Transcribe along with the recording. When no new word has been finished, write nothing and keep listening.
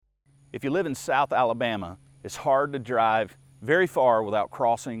If you live in South Alabama, it's hard to drive very far without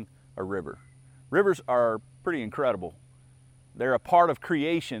crossing a river. Rivers are pretty incredible. They're a part of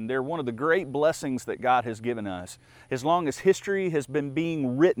creation. They're one of the great blessings that God has given us. As long as history has been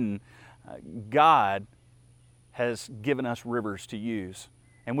being written, God has given us rivers to use.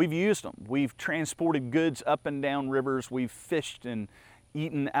 And we've used them. We've transported goods up and down rivers. We've fished and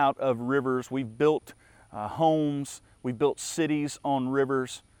eaten out of rivers. We've built homes. We've built cities on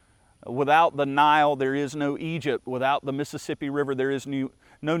rivers. Without the Nile, there is no Egypt. Without the Mississippi River, there is no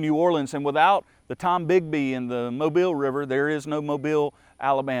New Orleans. And without the Tombigbee and the Mobile River, there is no Mobile,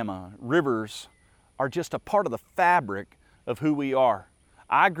 Alabama. Rivers are just a part of the fabric of who we are.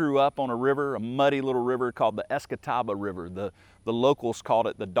 I grew up on a river, a muddy little river called the Escataba River. The locals called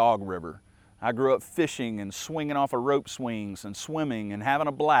it the Dog River. I grew up fishing and swinging off of rope swings and swimming and having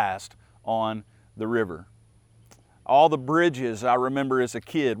a blast on the river. All the bridges I remember as a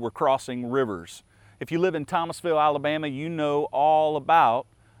kid were crossing rivers. If you live in Thomasville, Alabama, you know all about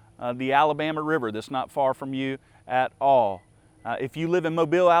the Alabama River that's not far from you at all. If you live in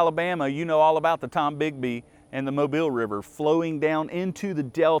Mobile, Alabama, you know all about the Tombigbee and the Mobile River flowing down into the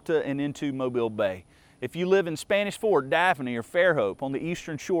Delta and into Mobile Bay. If you live in Spanish Fort, Daphne, or Fairhope on the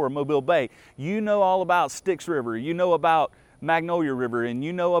eastern shore of Mobile Bay, you know all about Styx River, you know about Magnolia River, and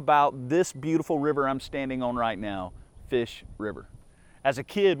you know about this beautiful river I'm standing on right now, Fish River. As a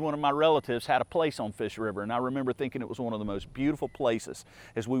kid, one of my relatives had a place on Fish River, and I remember thinking it was one of the most beautiful places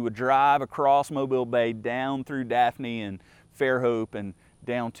as we would drive across Mobile Bay down through Daphne and Fairhope and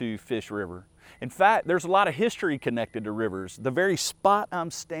down to Fish River. In fact, there's a lot of history connected to rivers. The very spot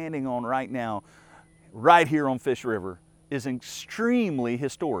I'm standing on right now, right here on Fish River, is extremely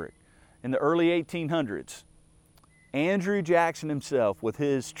historic. In the early 1800s, Andrew Jackson himself with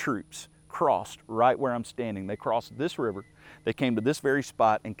his troops crossed right where I'm standing. They crossed this river, they came to this very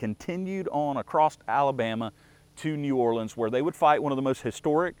spot and continued on across Alabama to New Orleans, where they would fight one of the most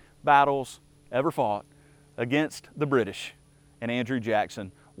historic battles ever fought against the British, and Andrew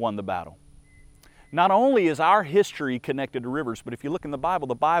Jackson won the battle. Not only is our history connected to rivers, but if you look in the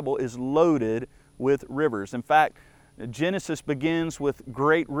Bible is loaded with rivers. In fact, Genesis begins with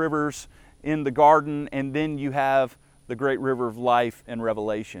great rivers in the garden, and then you have the great river of life in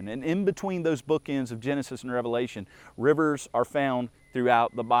Revelation. And in between those bookends of Genesis and Revelation, rivers are found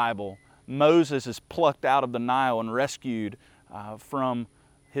throughout the Bible. Moses is plucked out of the Nile and rescued from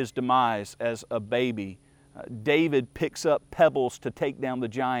his demise as a baby. David picks up pebbles to take down the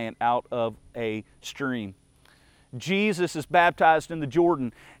giant out of a stream. Jesus is baptized in the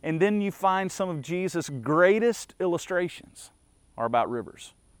Jordan, and then you find some of Jesus' greatest illustrations are about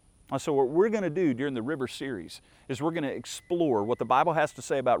rivers. So what we're going to do during the river series is we're going to explore what the Bible has to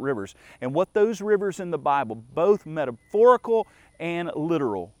say about rivers and what those rivers in the Bible, both metaphorical and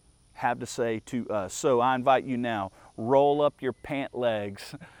literal, have to say to us. So I invite you now, roll up your pant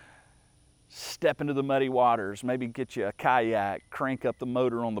legs, step into the muddy waters, maybe get you a kayak, crank up the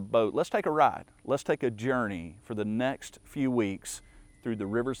motor on the boat. Let's take a ride. Let's take a journey for the next few weeks through the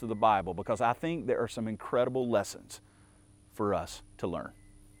rivers of the Bible, because I think there are some incredible lessons for us to learn.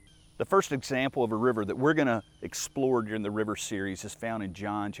 The first example of a river that we're going to explore during the river series is found in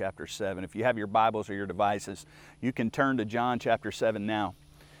John chapter 7. If you have your Bibles or your devices, you can turn to John chapter 7 now.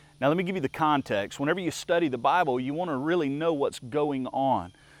 Now let me give you the context. Whenever you study the Bible, you want to really know what's going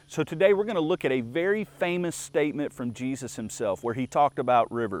on. So today we're going to look at a very famous statement from Jesus himself where he talked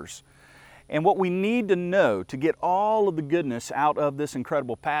about rivers. And what we need to know to get all of the goodness out of this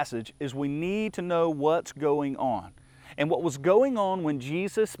incredible passage is we need to know what's going on. And what was going on when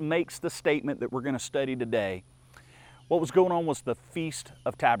Jesus makes the statement that we're going to study today, what was going on was the Feast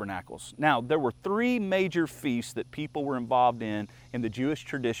of Tabernacles. Now, there were three major feasts that people were involved in the Jewish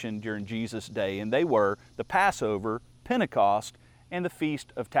tradition during Jesus' day, and they were the Passover, Pentecost, and the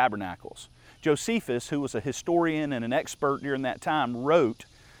Feast of Tabernacles. Josephus, who was a historian and an expert during that time, wrote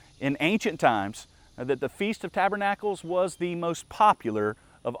in ancient times that the Feast of Tabernacles was the most popular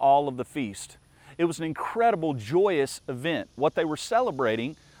of all of the feasts. It was an incredible, joyous event. What they were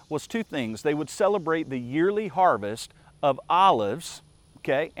celebrating was two things. They would celebrate the yearly harvest of olives,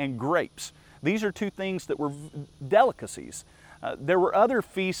 and grapes. These are two things that were delicacies. There were other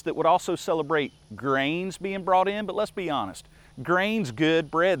feasts that would also celebrate grains being brought in, but let's be honest. Grain's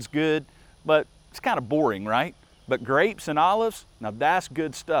good, bread's good, but it's kind of boring, right? But grapes and olives, now that's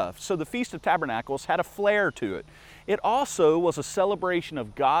good stuff. So the Feast of Tabernacles had a flair to it. It also was a celebration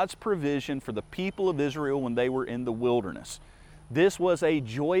of God's provision for the people of Israel when they were in the wilderness. This was a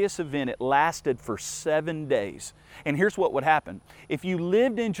joyous event. It lasted for 7 days. And here's what would happen. If you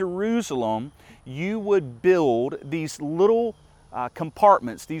lived in Jerusalem, you would build these little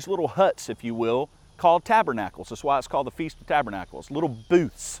compartments, these little huts, if you will, called tabernacles. That's why it's called the Feast of Tabernacles, little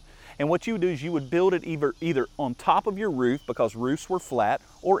booths. And what you would do is you would build it either on top of your roof, because roofs were flat,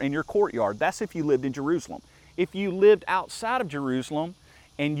 or in your courtyard. That's if you lived in Jerusalem. If you lived outside of Jerusalem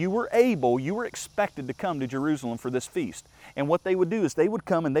and you were able, you were expected to come to Jerusalem for this feast. And what they would do is they would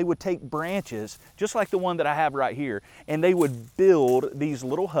come and they would take branches, just like the one that I have right here, and they would build these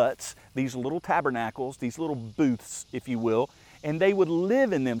little huts, these little tabernacles, these little booths, if you will, and they would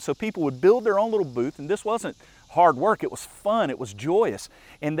live in them. So people would build their own little booth, and this wasn't hard work, it was fun, it was joyous.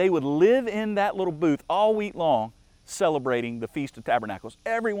 And they would live in that little booth all week long, celebrating the Feast of Tabernacles.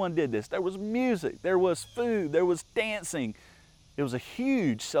 Everyone did this. There was music, there was food, there was dancing. It was a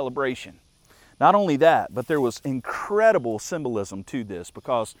huge celebration. Not only that, but there was incredible symbolism to this,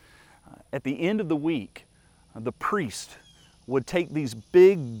 because at the end of the week, the priest would take these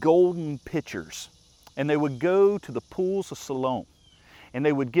big golden pitchers and they would go to the pools of Siloam and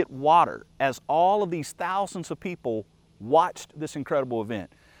they would get water as all of these thousands of people watched this incredible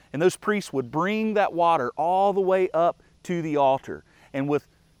event. And those priests would bring that water all the way up to the altar. And with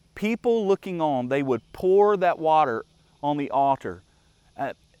people looking on, they would pour that water on the altar,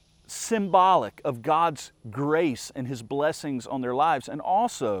 symbolic of God's grace and His blessings on their lives, and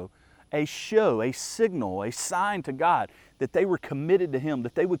also a show, a signal, a sign to God that they were committed to Him,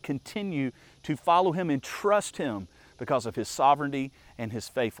 that they would continue to follow Him and trust Him because of His sovereignty and His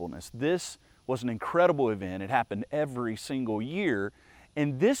faithfulness. This was an incredible event. It happened every single year.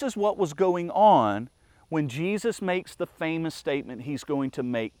 And this is what was going on when Jesus makes the famous statement He's going to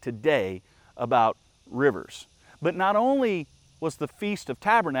make today about rivers. But not only was the Feast of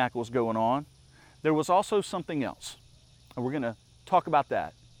Tabernacles going on, there was also something else. And we're going to talk about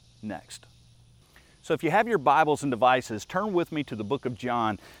that next. So if you have your Bibles and devices, turn with me to the book of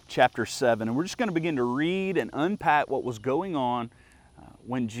John, chapter 7. And we're just going to begin to read and unpack what was going on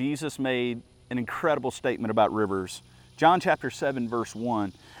when Jesus made an incredible statement about rivers. John chapter 7, verse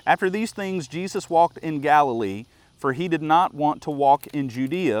 1. After these things, Jesus walked in Galilee, for He did not want to walk in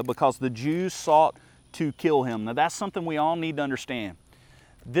Judea, because the Jews sought to kill Him. Now that's something we all need to understand.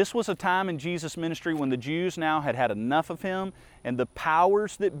 This was a time in Jesus' ministry when the Jews now had had enough of Him, and the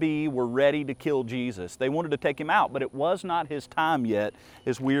powers that be were ready to kill Jesus. They wanted to take Him out, but it was not His time yet,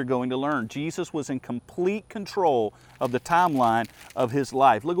 as we are going to learn. Jesus was in complete control of the timeline of His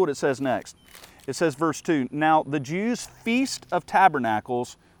life. Look what it says next. It says, verse 2, now the Jews' Feast of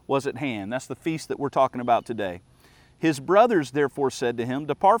Tabernacles was at hand. That's the feast that we're talking about today. His brothers therefore said to Him,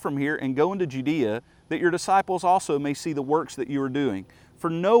 depart from here and go into Judea, that your disciples also may see the works that you are doing. For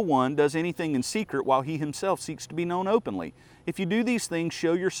no one does anything in secret while he himself seeks to be known openly. If you do these things,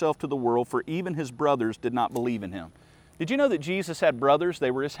 show yourself to the world, for even His brothers did not believe in Him. Did you know that Jesus had brothers?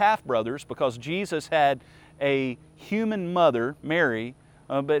 They were His half-brothers, because Jesus had a human mother, Mary,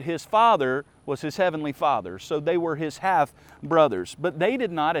 but His father was His heavenly Father. So they were His half-brothers. But they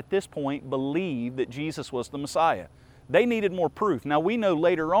did not at this point believe that Jesus was the Messiah. They needed more proof. Now we know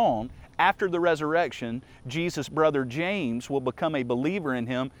later on, after the resurrection, Jesus' brother James will become a believer in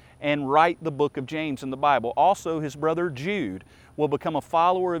Him and write the book of James in the Bible. Also, his brother Jude will become a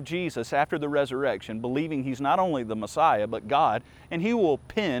follower of Jesus after the resurrection, believing He's not only the Messiah, but God, and he will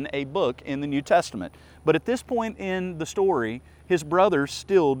pen a book in the New Testament. But at this point in the story, his brothers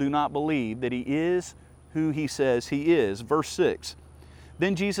still do not believe that He is who He says He is. Verse 6,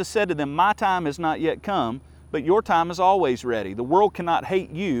 then Jesus said to them, my time has not yet come, but your time is always ready. The world cannot hate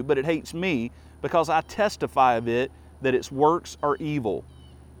you, but it hates me, because I testify of it that its works are evil.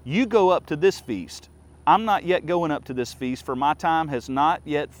 You go up to this feast. I'm not yet going up to this feast, for my time has not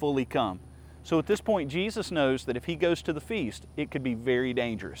yet fully come. So at this point, Jesus knows that if He goes to the feast, it could be very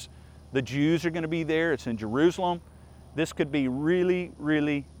dangerous. The Jews are going to be there. It's in Jerusalem. This could be really,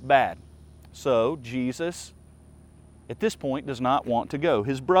 really bad. So Jesus, at this point, does not want to go.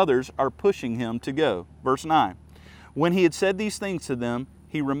 His brothers are pushing Him to go. Verse 9, when He had said these things to them,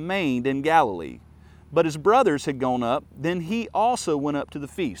 He remained in Galilee. But His brothers had gone up, then He also went up to the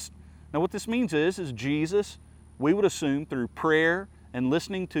feast. Now what this means is Jesus, we would assume through prayer and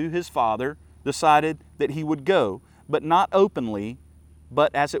listening to His Father, decided that He would go, but not openly,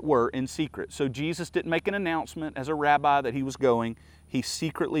 but as it were in secret. So Jesus didn't make an announcement as a rabbi that He was going. He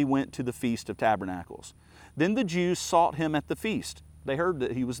secretly went to the Feast of Tabernacles. Then the Jews sought Him at the feast. They heard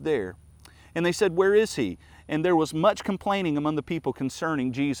that He was there. And they said, where is He? And there was much complaining among the people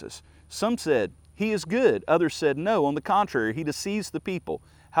concerning Jesus. Some said, He is good. Others said, no, on the contrary, He deceives the people.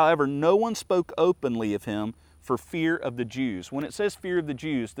 However, no one spoke openly of Him for fear of the Jews. When it says fear of the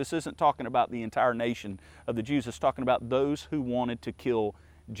Jews, this isn't talking about the entire nation of the Jews. It's talking about those who wanted to kill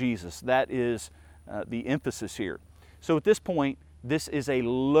Jesus. That is the emphasis here. So at this point, this is a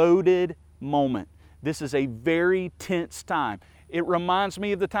loaded moment. This is a very tense time. It reminds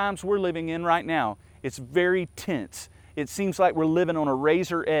me of the times we're living in right now. It's very tense. It seems like we're living on a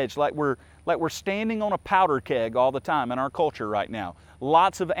razor edge, like we're standing on a powder keg all the time in our culture right now.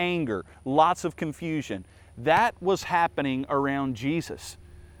 Lots of anger, lots of confusion. That was happening around Jesus.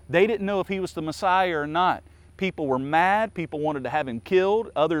 They didn't know if He was the Messiah or not. People were mad. People wanted to have Him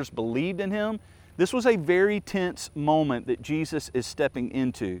killed. Others believed in Him. This was a very tense moment that Jesus is stepping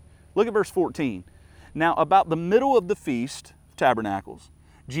into. Look at verse 14. Now, about the middle of the Feast of Tabernacles,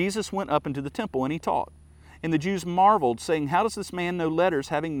 Jesus went up into the temple and He taught. And the Jews marveled, saying, "How does this man know letters,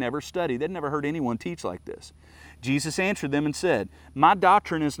 having never studied?" They'd never heard anyone teach like this. Jesus answered them and said, "My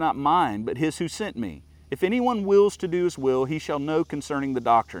doctrine is not mine, but His who sent me. If anyone wills to do His will, he shall know concerning the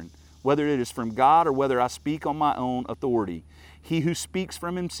doctrine, whether it is from God or whether I speak on my own authority. He who speaks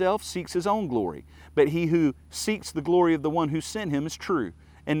from himself seeks his own glory, but he who seeks the glory of the one who sent him is true,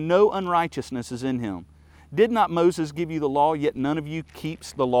 and no unrighteousness is in him. Did not Moses give you the law, yet none of you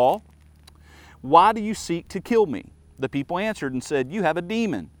keeps the law? Why do you seek to kill me?" The people answered and said, "You have a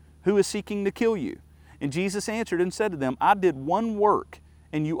demon. Who is seeking to kill you?" And Jesus answered and said to them, "I did one work,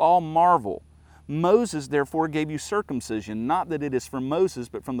 and you all marvel. Moses therefore gave you circumcision, not that it is from Moses,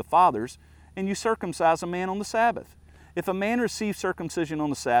 but from the fathers, and you circumcise a man on the Sabbath. If a man receives circumcision on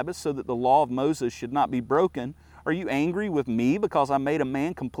the Sabbath, so that the law of Moses should not be broken, are you angry with me because I made a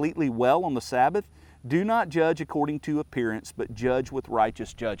man completely well on the Sabbath? Do not judge according to appearance, but judge with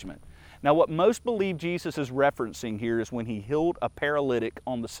righteous judgment." Now, what most believe Jesus is referencing here is when He healed a paralytic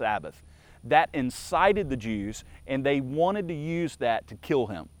on the Sabbath. That incited the Jews, and they wanted to use that to kill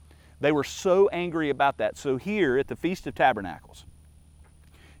Him. They were so angry about that. So here at the Feast of Tabernacles,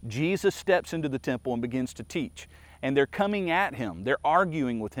 Jesus steps into the temple and begins to teach. And they're coming at Him. They're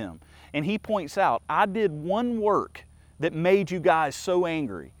arguing with Him. And He points out, "I did one work that made you guys so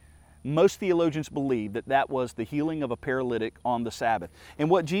angry." Most theologians believe that that was the healing of a paralytic on the Sabbath.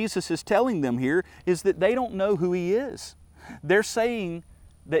 And what Jesus is telling them here is that they don't know who He is. They're saying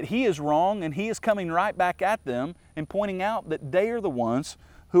that He is wrong, and He is coming right back at them and pointing out that they are the ones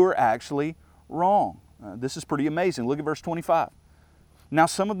who are actually wrong. This is pretty amazing. Look at verse 25. Now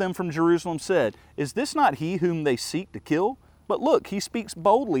some of them from Jerusalem said, "Is this not He whom they seek to kill? But look, He speaks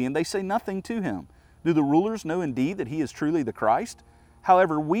boldly, and they say nothing to Him. Do the rulers know indeed that He is truly the Christ?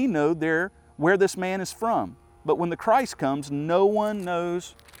 However, we know where this man is from. But when the Christ comes, no one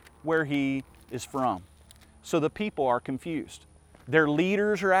knows where He is from." So the people are confused. Their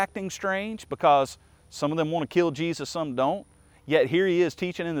leaders are acting strange because some of them want to kill Jesus, some don't. Yet here He is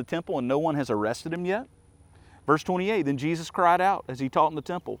teaching in the temple and no one has arrested Him yet. Verse 28, then Jesus cried out as He taught in the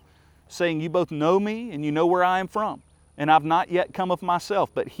temple, saying, "You both know me and you know where I am from. And I've not yet come of myself,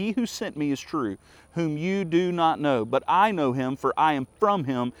 but He who sent me is true, whom you do not know. But I know Him, for I am from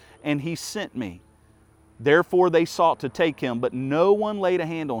Him, and He sent me." Therefore they sought to take Him, but no one laid a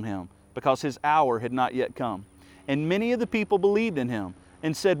hand on Him, because His hour had not yet come. And many of the people believed in Him,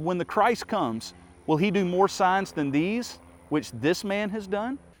 and said, "When the Christ comes, will He do more signs than these, which this man has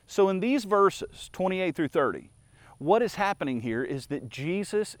done?" So in these verses, 28 through 30, what is happening here is that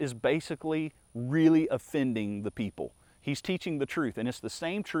Jesus is basically really offending the people. He's teaching the truth, and it's the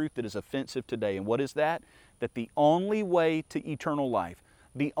same truth that is offensive today. And what is that? That the only way to eternal life,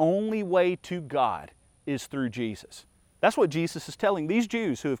 the only way to God, is through Jesus. That's what Jesus is telling these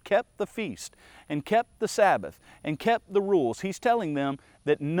Jews who have kept the feast and kept the Sabbath and kept the rules. He's telling them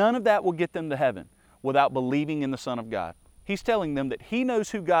that none of that will get them to heaven without believing in the Son of God. He's telling them that He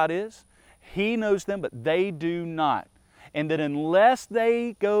knows who God is, He knows them, but they do not. And that unless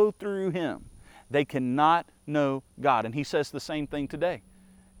they go through Him, they cannot know God. And He says the same thing today.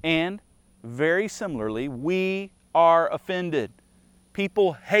 And very similarly, we are offended.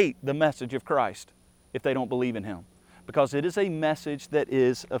 People hate the message of Christ if they don't believe in Him, because it is a message that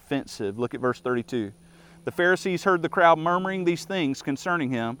is offensive. Look at verse 32. The Pharisees heard the crowd murmuring these things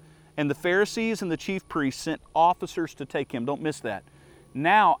concerning Him, and the Pharisees and the chief priests sent officers to take Him. Don't miss that.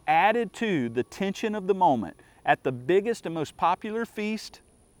 Now, added to the tension of the moment, at the biggest and most popular feast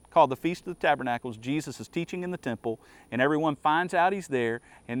called the Feast of the Tabernacles, Jesus is teaching in the temple, and everyone finds out He's there,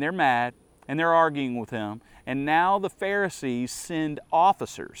 and they're mad, and they're arguing with Him. And now the Pharisees send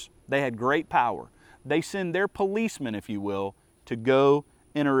officers. They had great power. They send their policemen, if you will, to go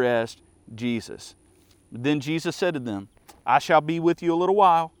and arrest Jesus. Then Jesus said to them, "I shall be with you a little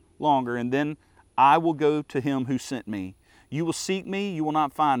while longer, and then I will go to Him who sent me. You will seek me, you will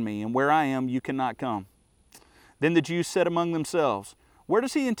not find me, and where I am, you cannot come." Then the Jews said among themselves, "Where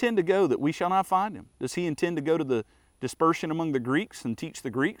does He intend to go that we shall not find Him? Does He intend to go to the dispersion among the Greeks and teach the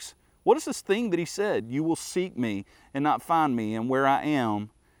Greeks? What is this thing that he said? You will seek me and not find me, and where I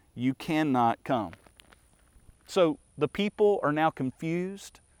am, you cannot come. So the people are now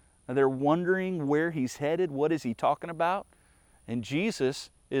confused. They're wondering where he's headed. What is he talking about? And Jesus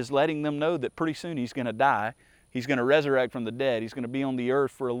is letting them know that pretty soon he's going to die. He's going to resurrect from the dead. He's going to be on the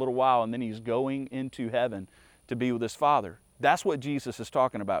earth for a little while, and then he's going into heaven to be with his Father. That's what Jesus is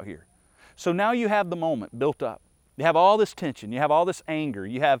talking about here. So now you have the moment built up. You have all this tension. You have all this anger.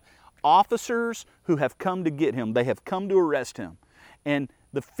 You have officers who have come to get him. They have come to arrest him. And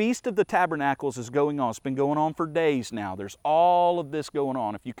the Feast of the Tabernacles is going on. It's been going on for days now. There's all of this going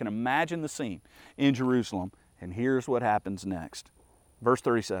on, if you can imagine the scene in Jerusalem. And here's what happens next. Verse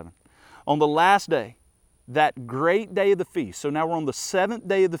 37. On the last day, that great day of the feast. So now we're on the 7th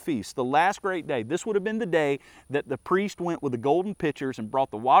day of the feast, the last great day. This would have been the day that the priest went with the golden pitchers and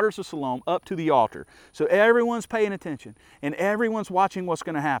brought the waters of Siloam up to the altar. So everyone's paying attention and everyone's watching what's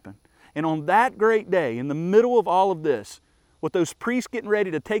going to happen. And on that great day, in the middle of all of this, with those priests getting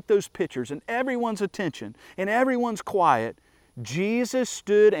ready to take those pitchers and everyone's attention and everyone's quiet, Jesus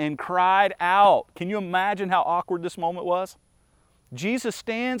stood and cried out. Can you imagine how awkward this moment was? Jesus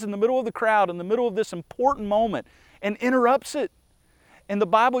stands in the middle of the crowd, in the middle of this important moment, and interrupts it. And the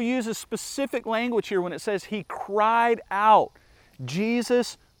Bible uses specific language here when it says he cried out.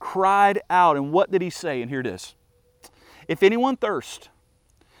 Jesus cried out. And what did he say? And here it is. If anyone thirst,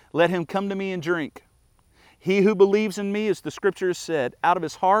 let him come to me and drink. He who believes in me, as the Scripture has said, out of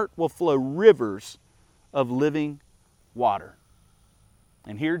his heart will flow rivers of living water.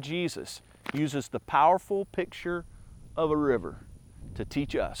 And here Jesus uses the powerful picture of a river to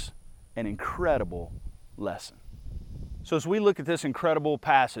teach us an incredible lesson. So as we look at this incredible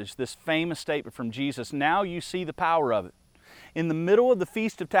passage, this famous statement from Jesus, now you see the power of it. In the middle of the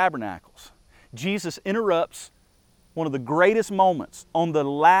Feast of Tabernacles, Jesus interrupts one of the greatest moments on the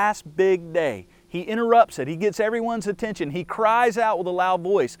last big day. He interrupts it. He gets everyone's attention. He cries out with a loud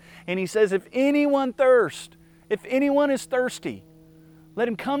voice. And he says, if anyone thirsts, if anyone is thirsty, let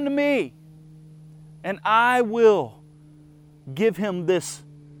him come to me, and I will give him this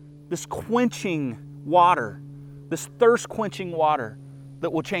quenching water, this thirst-quenching water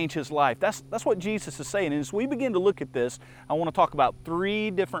that will change his life. That's what Jesus is saying. And as we begin to look at this, I want to talk about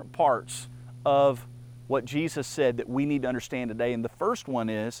 3 different parts of what Jesus said that we need to understand today. And the first one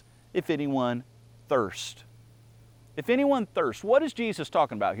is, if anyone thirst. If anyone thirst, what is Jesus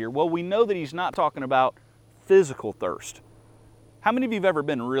talking about here? Well, we know that he's not talking about physical thirst. How many of you have ever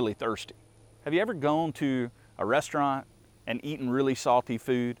been really thirsty? Have you ever gone to a restaurant and eaten really salty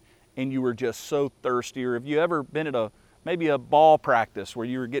food and you were just so thirsty? Or have you ever been at maybe a ball practice where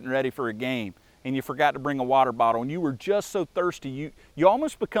you were getting ready for a game and you forgot to bring a water bottle and you were just so thirsty you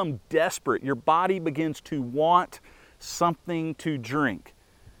almost become desperate. Your body begins to want something to drink.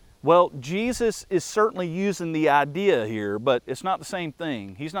 Well, Jesus is certainly using the idea here, but it's not the same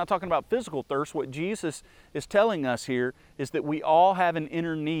thing. He's not talking about physical thirst. What Jesus is telling us here is that we all have an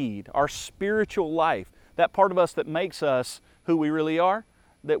inner need, our spiritual life, that part of us that makes us who we really are,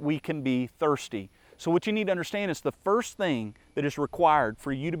 that we can be thirsty. So what you need to understand is the first thing that is required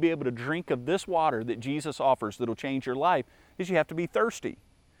for you to be able to drink of this water that Jesus offers that will change your life is you have to be thirsty.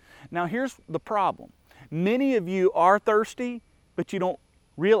 Now here's the problem. Many of you are thirsty, but you don't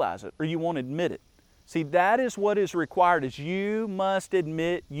realize it or you won't admit it. See, that is what is required, is you must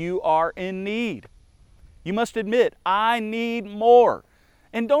admit you are in need. You must admit, I need more.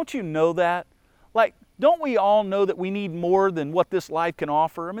 And don't you know that? Like, don't we all know that we need more than what this life can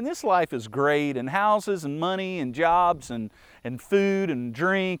offer? I mean, this life is great, and houses and money and jobs and food and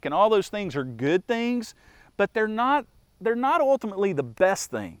drink and all those things are good things, but they're not ultimately the best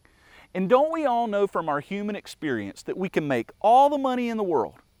thing. And don't we all know from our human experience that we can make all the money in the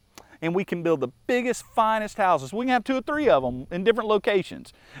world and we can build the biggest, finest houses. We can have 2 or 3 of them in different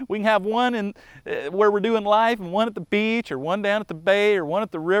locations. We can have one in where we're doing life and one at the beach or one down at the bay or one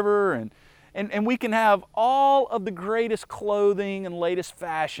at the river. And we can have all of the greatest clothing and latest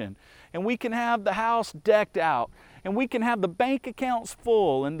fashion. And we can have the house decked out. And we can have the bank accounts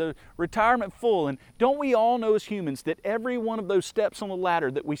full and the retirement full. And don't we all know as humans that every one of those steps on the ladder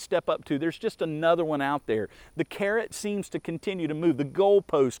that we step up to, there's just another one out there. The carrot seems to continue to move. The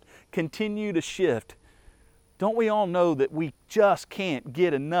goalposts continue to shift. Don't we all know that we just can't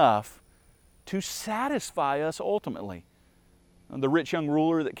get enough to satisfy us ultimately? The rich young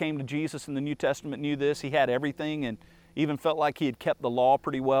ruler that came to Jesus in the New Testament knew this. He had everything and even felt like he had kept the law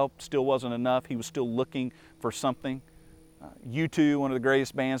pretty well. Still wasn't enough. He was still looking for something. U2, one of the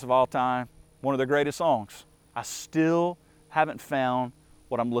greatest bands of all time, one of their greatest songs. I still haven't found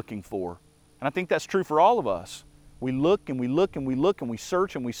what I'm looking for. And I think that's true for all of us. We look and we look and we look and we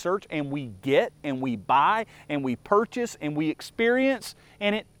search and we search and we get and we buy and we purchase and we experience,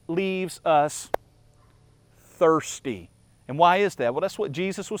 and it leaves us thirsty. And why is that? Well, that's what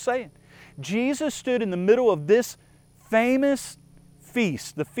Jesus was saying. Jesus stood in the middle of this famous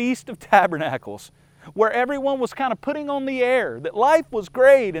feast, the Feast of Tabernacles, where everyone was kind of putting on the air that life was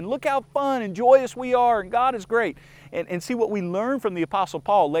great and look how fun and joyous we are and God is great. And see, what we learn from the Apostle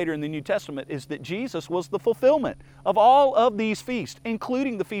Paul later in the New Testament is that Jesus was the fulfillment of all of these feasts,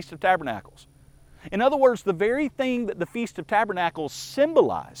 including the Feast of Tabernacles. In other words, the very thing that the Feast of Tabernacles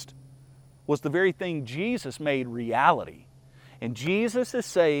symbolized was the very thing Jesus made reality. And Jesus is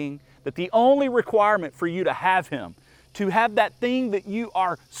saying that the only requirement for you to have Him, to have that thing that you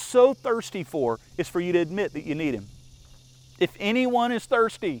are so thirsty for, is for you to admit that you need Him. If anyone is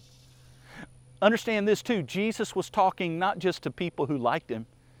thirsty, understand this too, Jesus was talking not just to people who liked Him.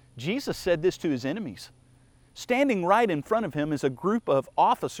 Jesus said this to His enemies. Standing right in front of Him is a group of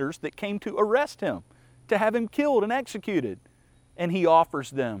officers that came to arrest Him, to have Him killed and executed. And He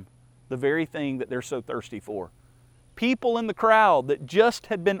offers them the very thing that they're so thirsty for. People in the crowd that just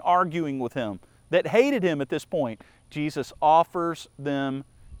had been arguing with Him, that hated Him at this point, Jesus offers them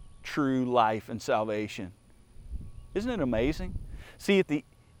true life and salvation. Isn't it amazing? See, at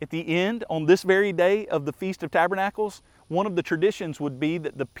the end, on this very day of the Feast of Tabernacles, one of the traditions would be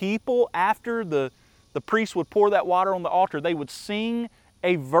that the people, after the priest would pour that water on the altar, they would sing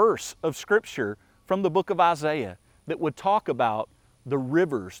a verse of Scripture from the book of Isaiah that would talk about the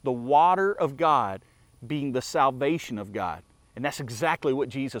rivers, the water of God being the salvation of God. And that's exactly what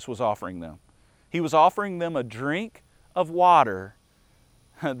Jesus was offering them. He was offering them a drink of water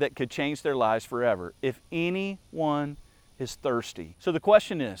that could change their lives forever. If anyone is thirsty. So the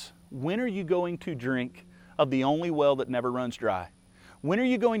question is, when are you going to drink of the only well that never runs dry? When are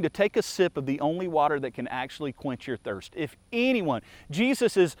you going to take a sip of the only water that can actually quench your thirst? If anyone,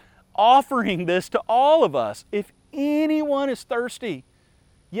 Jesus is offering this to all of us. If anyone is thirsty,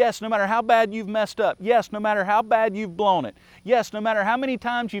 yes, no matter how bad you've messed up. Yes, no matter how bad you've blown it. Yes, no matter how many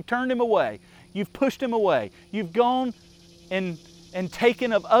times you've turned Him away. You've pushed Him away. You've gone and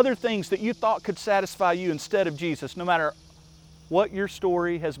taken of other things that you thought could satisfy you instead of Jesus. No matter what your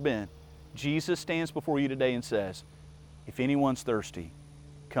story has been, Jesus stands before you today and says, if anyone's thirsty,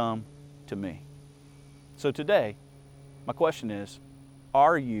 come to me. So today, my question is,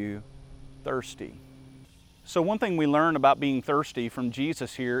 are you thirsty? So one thing we learn about being thirsty from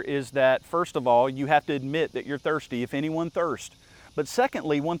Jesus here is that, first of all, you have to admit that you're thirsty if anyone thirsts. But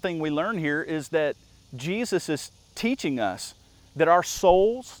secondly, one thing we learn here is that Jesus is teaching us that our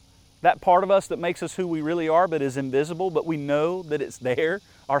souls, that part of us that makes us who we really are but is invisible, but we know that it's there,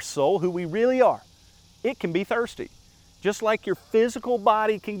 our soul, who we really are, it can be thirsty. Just like your physical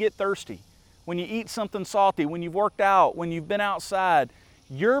body can get thirsty. When you eat something salty, when you've worked out, when you've been outside,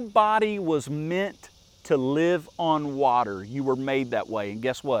 your body was meant to live on water. You were made that way. And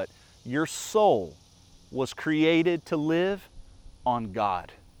guess what? Your soul was created to live on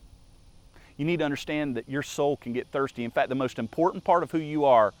God. You need to understand that your soul can get thirsty. In fact, the most important part of who you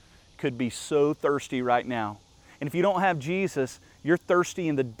are could be so thirsty right now. And if you don't have Jesus, you're thirsty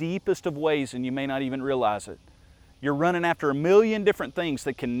in the deepest of ways and you may not even realize it. You're running after a million different things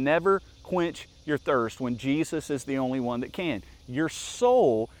that can never quench your thirst when Jesus is the only one that can. Your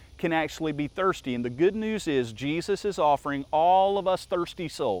soul can actually be thirsty. And the good news is Jesus is offering all of us thirsty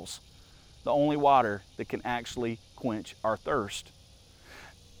souls the only water that can actually quench our thirst.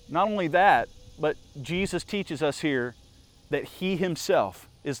 Not only that, but Jesus teaches us here that He Himself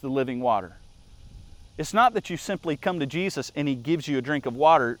is the living water. It's not that you simply come to Jesus and He gives you a drink of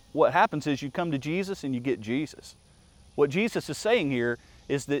water. What happens is you come to Jesus and you get Jesus. What Jesus is saying here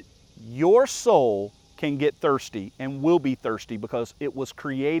is that your soul can get thirsty and will be thirsty because it was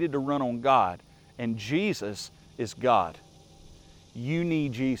created to run on God, and Jesus is God. You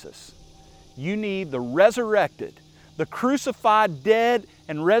need Jesus. You need the resurrected, the crucified, dead,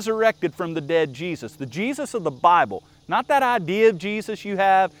 and resurrected from the dead Jesus. The Jesus of the Bible. Not that idea of Jesus you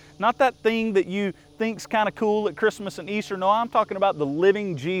have, not that thing that you think's kind of cool at Christmas and Easter. No, I'm talking about the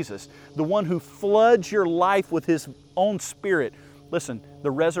living Jesus, the one who floods your life with His own Spirit. Listen,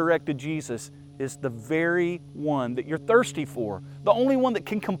 the resurrected Jesus is the very one that you're thirsty for, the only one that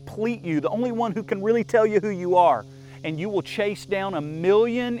can complete you, the only one who can really tell you who you are. And you will chase down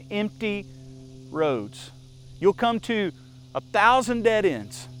 1,000,000 empty roads. You'll come to 1,000 dead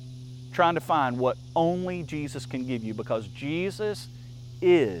ends trying to find what only Jesus can give you, because Jesus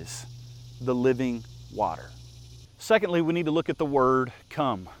is the living water. Secondly, we need to look at the word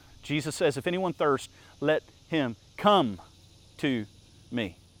come. Jesus says, if anyone thirsts, let him come to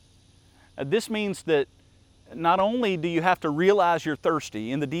me. This means that not only do you have to realize you're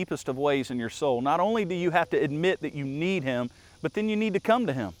thirsty in the deepest of ways in your soul, not only do you have to admit that you need Him, but then you need to come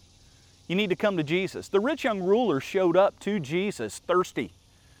to Him. You need to come to Jesus. The rich young ruler showed up to Jesus thirsty,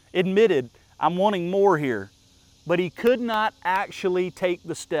 admitted, I'm wanting more here, but he could not actually take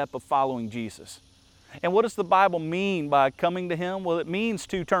the step of following Jesus. And what does the Bible mean by coming to Him? Well, it means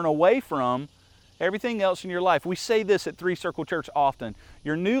to turn away from everything else in your life. We say this at Three Circle Church often.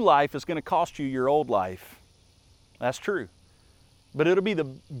 Your new life is going to cost you your old life. That's true. But it'll be the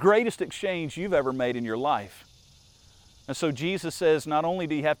greatest exchange you've ever made in your life. And so Jesus says, not only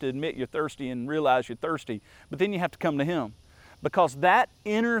do you have to admit you're thirsty and realize you're thirsty, but then you have to come to Him. Because that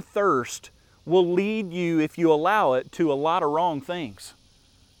inner thirst will lead you, if you allow it, to a lot of wrong things.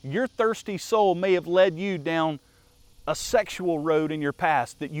 Your thirsty soul may have led you down a sexual road in your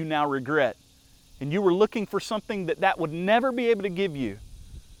past that you now regret. And you were looking for something that would never be able to give you.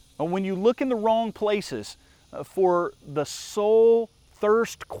 And when you look in the wrong places for the soul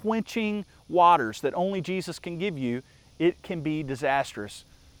thirst quenching waters that only Jesus can give you, it can be disastrous.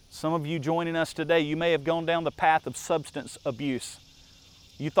 Some of you joining us today, you may have gone down the path of substance abuse.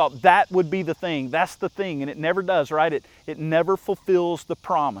 You thought that would be the thing, that's the thing, and it never does, right? It never fulfills the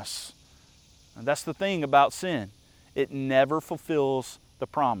promise. And that's the thing about sin. It never fulfills the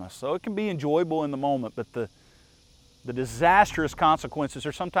promise. So it can be enjoyable in the moment, but the disastrous consequences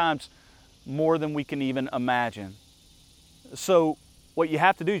are sometimes more than we can even imagine. So what you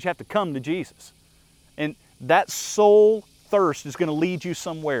have to do is you have to come to Jesus. And that soul thirst is going to lead you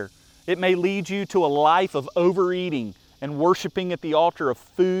somewhere. It may lead you to a life of overeating and worshiping at the altar of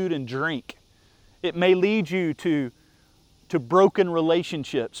food and drink. It may lead you to broken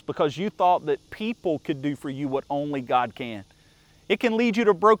relationships because you thought that people could do for you what only God can. It can lead you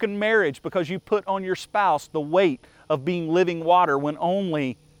to broken marriage because you put on your spouse the weight of being living water when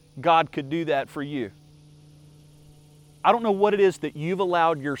only God could do that for you. I don't know what it is that you've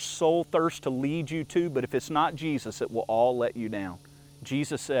allowed your soul thirst to lead you to, but if it's not Jesus, it will all let you down.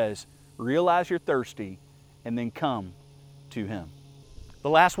 Jesus says, realize you're thirsty and then come to Him. The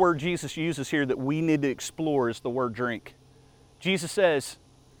last word Jesus uses here that we need to explore is the word drink. Jesus says,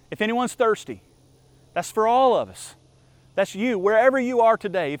 if anyone's thirsty, that's for all of us. That's you, wherever you are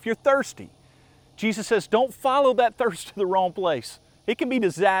today. If you're thirsty, Jesus says, don't follow that thirst to the wrong place. It can be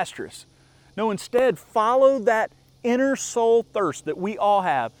disastrous. No, instead, follow that inner soul thirst that we all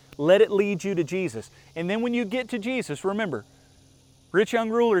have. Let it lead you to Jesus. And then when you get to Jesus, remember, rich young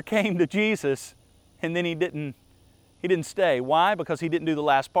ruler came to Jesus and then he didn't stay. Why? Because he didn't do the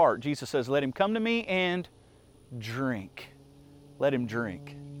last part. Jesus says, let him come to me and drink. Let him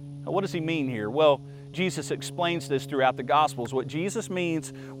drink. Now, what does he mean here? Well, Jesus explains this throughout the Gospels. What Jesus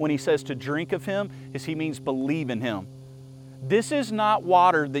means when he says to drink of Him is he means believe in Him. This is not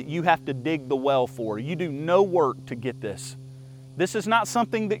water that you have to dig the well for. You do no work to get this. This is not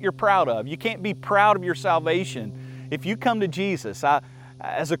something that you're proud of. You can't be proud of your salvation. If you come to Jesus,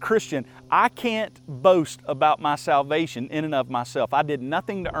 as a Christian, I can't boast about my salvation in and of myself. I did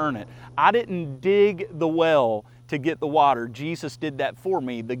nothing to earn it. I didn't dig the well to get the water. Jesus did that for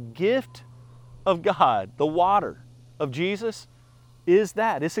me. The gift of God, the water of Jesus, is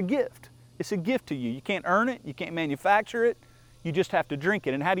that. It's a gift. It's a gift to you. You can't earn it. You can't manufacture it. You just have to drink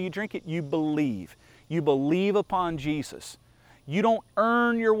it. And how do you drink it? You believe. You believe upon Jesus. You don't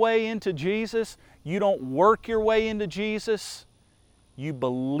earn your way into Jesus. You don't work your way into Jesus. You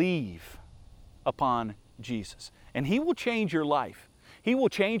believe upon Jesus. And He will change your life. He will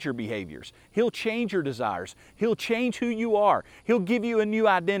change your behaviors. He'll change your desires. He'll change who you are. He'll give you a new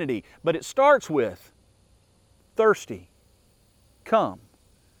identity. But it starts with thirsty. Come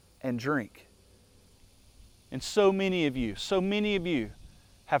and drink. And so many of you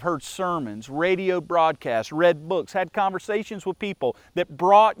have heard sermons, radio broadcasts, read books, had conversations with people that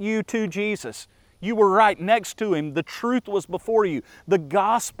brought you to Jesus. You were right next to Him. The truth was before you. The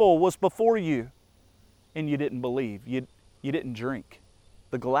gospel was before you. And you didn't believe. You didn't drink.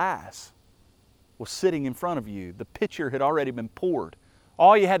 The glass was sitting in front of you. The pitcher had already been poured.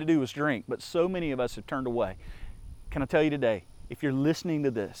 All you had to do was drink. But so many of us have turned away. Can I tell you today, if you're listening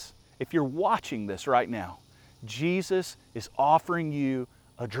to this, if you're watching this right now, Jesus is offering you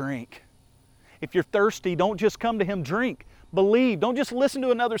a drink. If you're thirsty, don't just come to Him, drink. Believe. Don't just listen to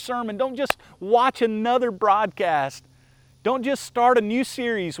another sermon. Don't just watch another broadcast. Don't just start a new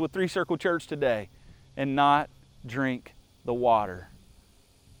series with Three Circle Church today and not drink the water.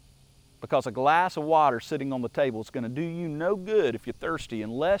 Because a glass of water sitting on the table is going to do you no good if you're thirsty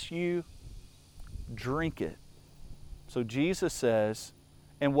unless you drink it. So Jesus says,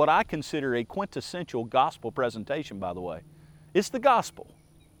 and what I consider a quintessential gospel presentation, by the way, it's the gospel.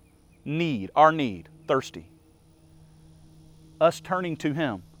 Our need, thirsty. us turning to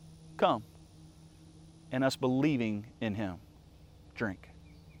Him, come, and us believing in Him, drink.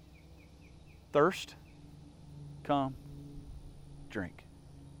 Thirst, come, drink.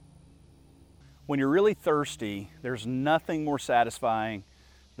 When you're really thirsty, there's nothing more satisfying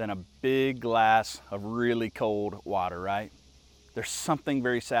than a big glass of really cold water, right? There's something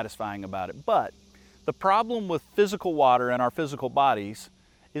very satisfying about it. But the problem with physical water and our physical bodies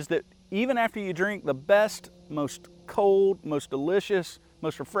is that even after you drink the best, most cold, most delicious,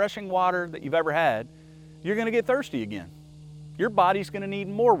 most refreshing water that you've ever had, you're going to get thirsty again. Your body's going to need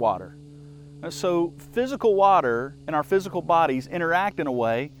more water. So physical water and our physical bodies interact in a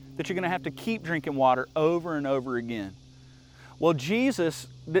way that you're going to have to keep drinking water over and over again. Well, Jesus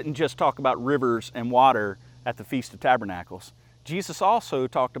didn't just talk about rivers and water at the Feast of Tabernacles. Jesus also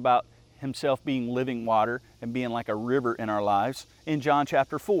talked about Himself being living water and being like a river in our lives in John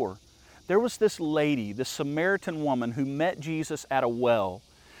chapter 4. There was this lady, this Samaritan woman, who met Jesus at a well.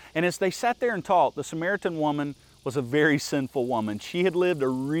 And as they sat there and talked, the Samaritan woman was a very sinful woman. She had lived a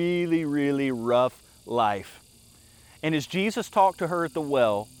really, really rough life. And as Jesus talked to her at the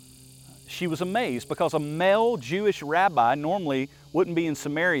well, she was amazed because a male Jewish rabbi normally wouldn't be in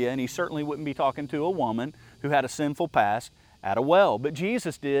Samaria, and he certainly wouldn't be talking to a woman who had a sinful past at a well. But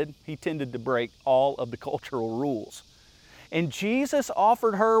Jesus did. He tended to break all of the cultural rules. And Jesus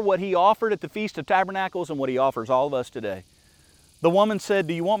offered her what He offered at the Feast of Tabernacles and what He offers all of us today. The woman said,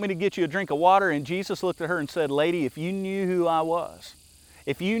 "Do you want me to get you a drink of water?" And Jesus looked at her and said, "Lady, if you knew who I was,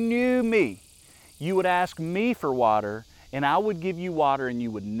 if you knew me, you would ask me for water, and I would give you water, and you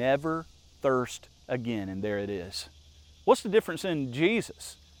would never thirst again." And there it is. What's the difference in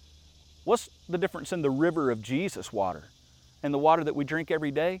Jesus? What's the difference in the river of Jesus water and the water that we drink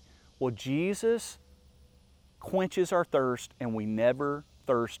every day? Well, Jesus quenches our thirst and we never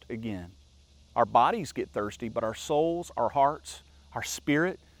thirst again. Our bodies get thirsty, but our souls, our hearts, our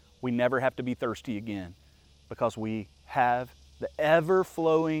spirit, we never have to be thirsty again because we have the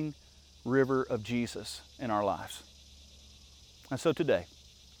ever-flowing river of Jesus in our lives. And so today,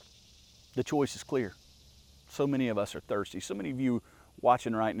 the choice is clear. So many of us are thirsty. So many of you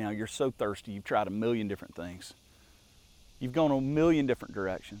watching right now, you're so thirsty, you've tried a million different things. You've gone a million different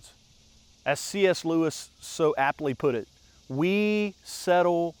directions. As C.S. Lewis so aptly put it, we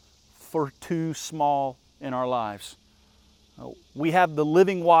settle for too small in our lives. We have the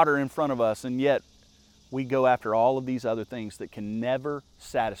living water in front of us, and yet we go after all of these other things that can never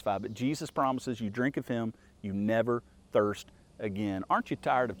satisfy. But Jesus promises you drink of Him, you never thirst again. Aren't you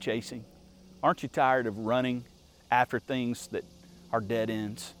tired of chasing? Aren't you tired of running after things that are dead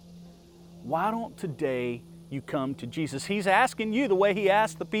ends? Why don't today you come to Jesus? He's asking you the way He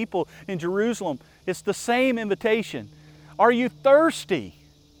asked the people in Jerusalem. It's the same invitation. Are you thirsty?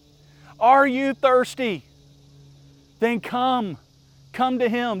 Are you thirsty? Then come. Come to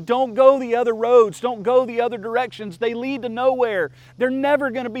Him. Don't go the other roads. Don't go the other directions. They lead to nowhere. They're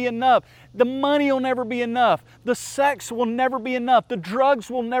never going to be enough. The money will never be enough. The sex will never be enough. The drugs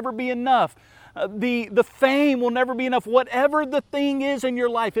will never be enough. The fame will never be enough. Whatever the thing is in your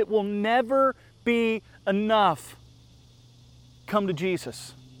life, it will never be enough. Come to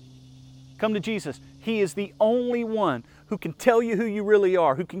Jesus. Come to Jesus. He is the only one who can tell you who you really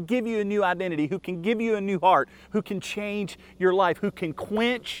are, who can give you a new identity, who can give you a new heart, who can change your life, who can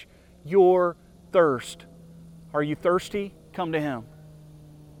quench your thirst. Are you thirsty? Come to Him.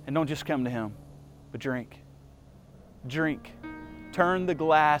 And don't just come to Him, but drink. Drink. Turn the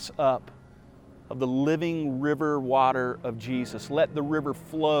glass up of the living river water of Jesus. Let the river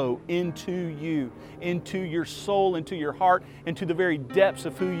flow into you, into your soul, into your heart, into the very depths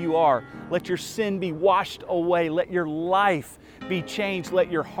of who you are. Let your sin be washed away. Let your life be changed. Let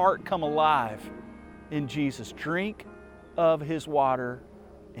your heart come alive in Jesus. Drink of His water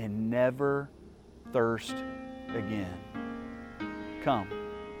and never thirst again. Come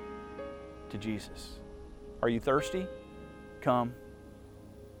to Jesus. Are you thirsty? Come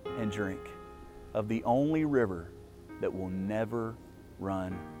and drink of the only river that will never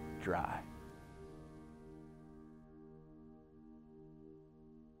run dry.